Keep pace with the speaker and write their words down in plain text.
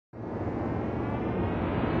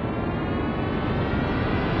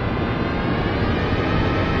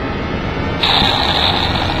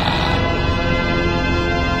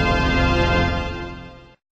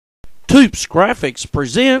Toups Graphics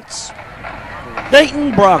presents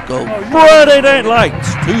Dayton Broncos Friday Night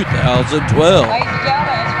Lights 2012.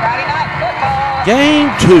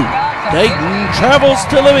 Game 2. Dayton travels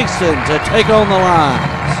to Livingston to take on the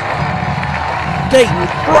Lions. Dayton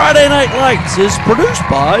Friday Night Lights is produced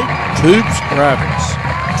by Toups Graphics.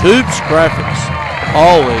 Toups Graphics.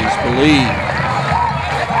 Always believe.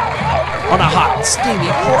 On a hot, steamy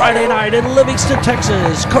Friday night in Livingston,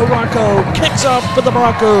 Texas, Caronco kicks off for the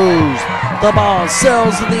Broncos. The ball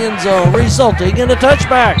sails in the end zone, resulting in a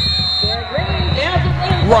touchback.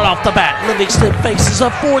 Right off the bat, Livingston faces a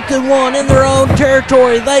 4th and 1 in their own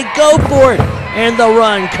territory. They go for it, and the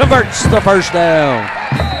run converts the first down.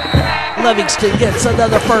 Livingston gets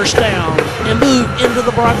another first down and move into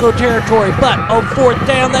the Bronco territory, but on 4th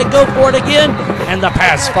down, they go for it again, and the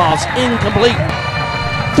pass falls incomplete.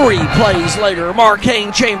 3 plays later,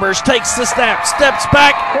 Marquane Chambers takes the snap, steps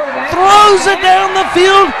back, throws it down the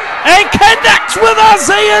field, and connects with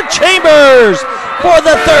Isaiah Chambers for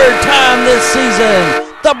the 3rd time this season.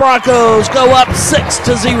 The Broncos go up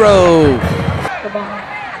 6-0.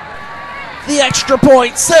 The extra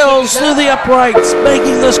point sails through the uprights,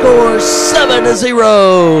 making the score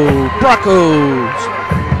 7-0. Broncos.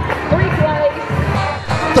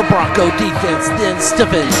 The Bronco defense then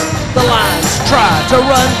stiffens. The Lions try to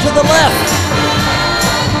run to the left.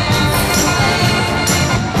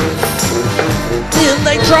 Then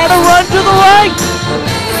they try to run to the right.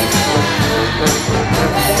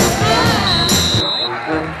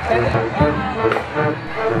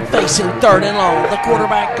 Facing 3rd and long, the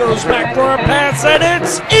quarterback goes back for a pass, and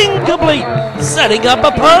it's incomplete, setting up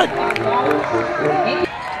a punt.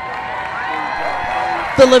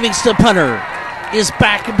 The Livingston punter is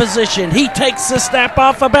back in position. He takes the snap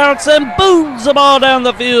off a bounce and booms the ball down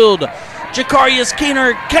the field. Jacarius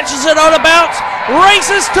Keener catches it on a bounce,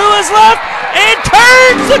 races to his left, and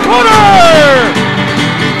turns the corner!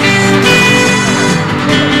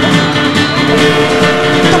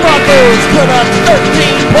 The Broncos put up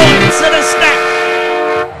 13 points in a snap.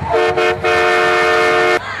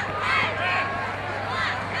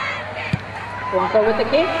 Bronco with the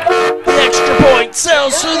kick. The extra point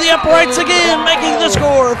sails through the uprights again, making the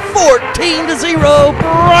score 14-0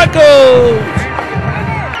 Broncos.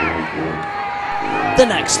 The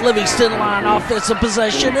next Livingston line offensive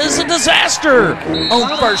possession is a disaster. On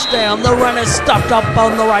 1st down, the run is stopped up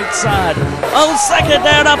on the right side. On 2nd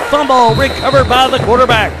down, a fumble recovered by the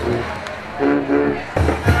quarterback.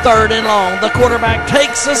 3rd and long, the quarterback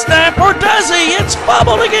takes the snap, or does he? It's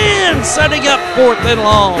fumbled again, setting up 4th and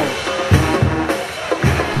long.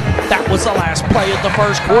 That was the last play of the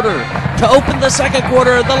first quarter. To open the second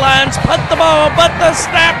quarter, the Lions punt the ball, but the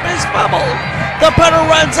snap is fumbled. The punter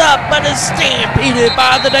runs up, but is stampeded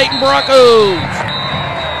by the Dayton Broncos.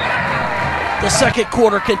 The second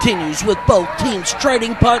quarter continues with both teams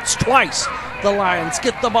trading punts twice. The Lions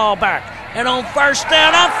get the ball back, and on 1st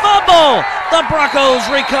down, a fumble. The Broncos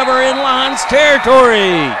recover in Lions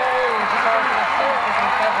territory.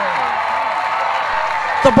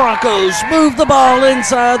 The Broncos move the ball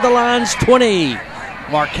inside the Lions 20.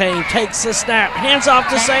 Marquane takes the snap, hands off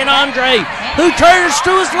to St. Andre, who turns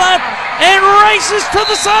to his left and races to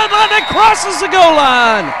the sideline and crosses the goal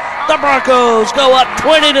line. The Broncos go up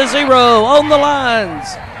 20-0 on the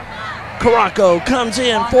Lions. Caronco comes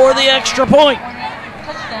in for the extra point.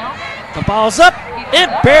 The ball's up.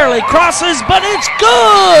 It barely crosses, but it's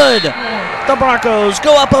good. The Broncos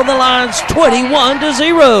go up on the Lions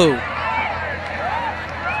 21-0.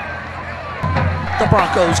 The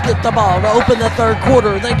Broncos get the ball to open the 3rd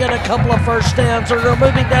quarter. They get a couple of first downs and are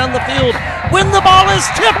moving down the field when the ball is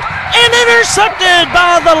tipped and intercepted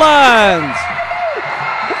by the Lions.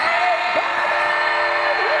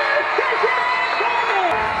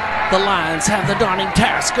 The Lions have the daunting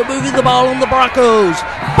task of moving the ball on the Broncos,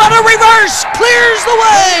 but a reverse clears the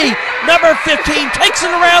way. Number 15 takes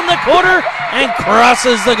it around the corner and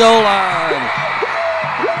crosses the goal line.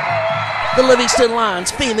 The Livingston Lions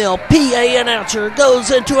female PA announcer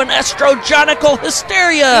goes into an estrogenical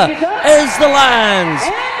hysteria as the Lions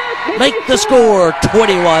make the score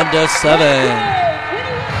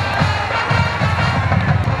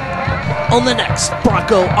 21-7. On the next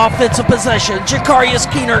Bronco offensive possession, Jacarius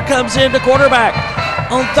Keener comes in to quarterback.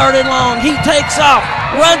 On 3rd and long, he takes off,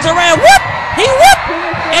 runs around,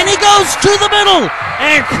 and he goes to the middle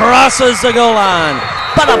and crosses the goal line.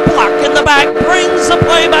 But a block in the back brings the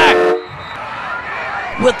play back.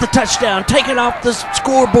 With the touchdown taken off the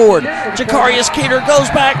scoreboard, Jacarius Keener goes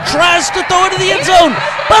back, tries to throw it to the end zone,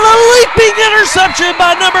 but a leaping interception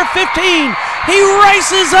by number 15. He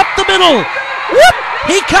races up the middle.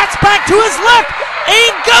 He cuts back to his left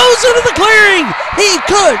and goes into the clearing. He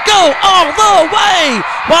could go all the way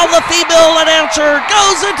while the female announcer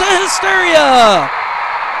goes into hysteria.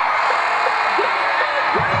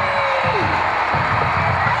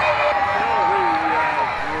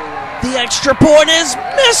 The extra point is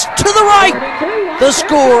missed to the right. The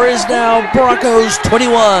score is now Broncos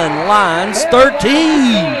 21, Lions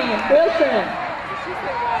 13.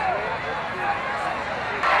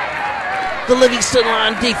 The Livingston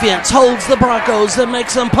Lion defense holds the Broncos and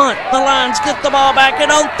makes them punt. The Lions get the ball back,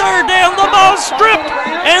 and on third down, the ball stripped,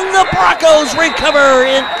 and the Broncos recover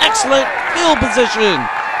in excellent field position.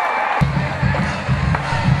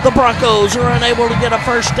 The Broncos are unable to get a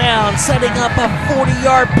first down, setting up a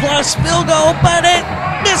 40-yard plus field goal, but it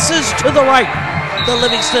misses to the right. The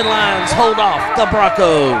Livingston Lions hold off the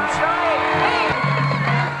Broncos.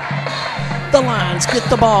 The Lions get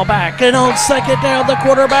the ball back, and on second down, the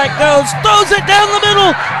quarterback throws it down the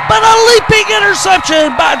middle, but a leaping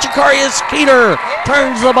interception by Jacarius Keeter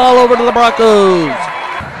turns the ball over to the Broncos.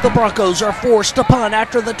 The Broncos are forced to punt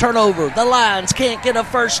after the turnover. The Lions can't get a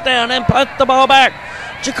first down and punt the ball back.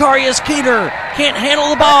 Jacarius Keeter can't handle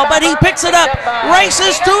the ball, but he picks it up,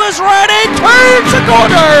 races to his right, and turns the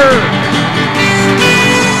corner.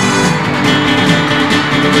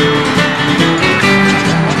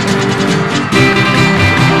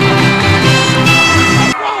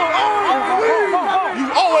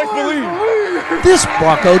 This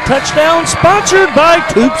Bronco touchdown sponsored by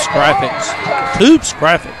Toups Graphics. Toups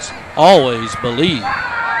Graphics, always believe.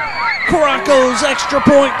 Broncos extra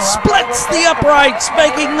point splits the uprights,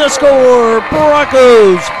 making the score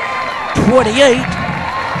Broncos 28,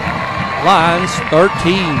 Lions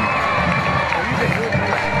 13.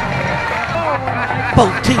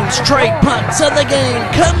 Both teams trade punts, and the game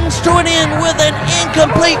comes to an end with an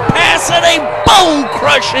incomplete pass and a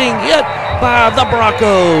bone-crushing hit by the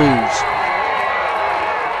Broncos.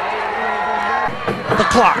 The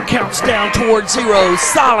clock counts down towards 0,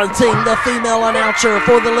 silencing the female announcer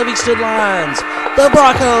for the Livingston Lions. The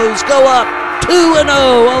Broncos go up 2-0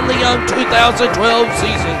 on the young 2012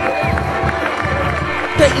 season.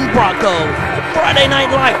 Dayton Broncos, Friday Night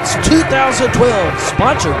Lights 2012,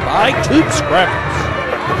 sponsored by Toups Graphics.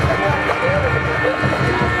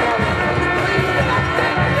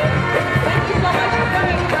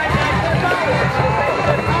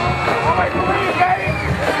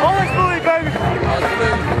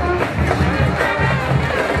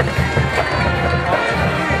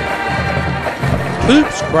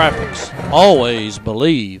 Toups Graphics, always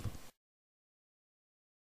believe.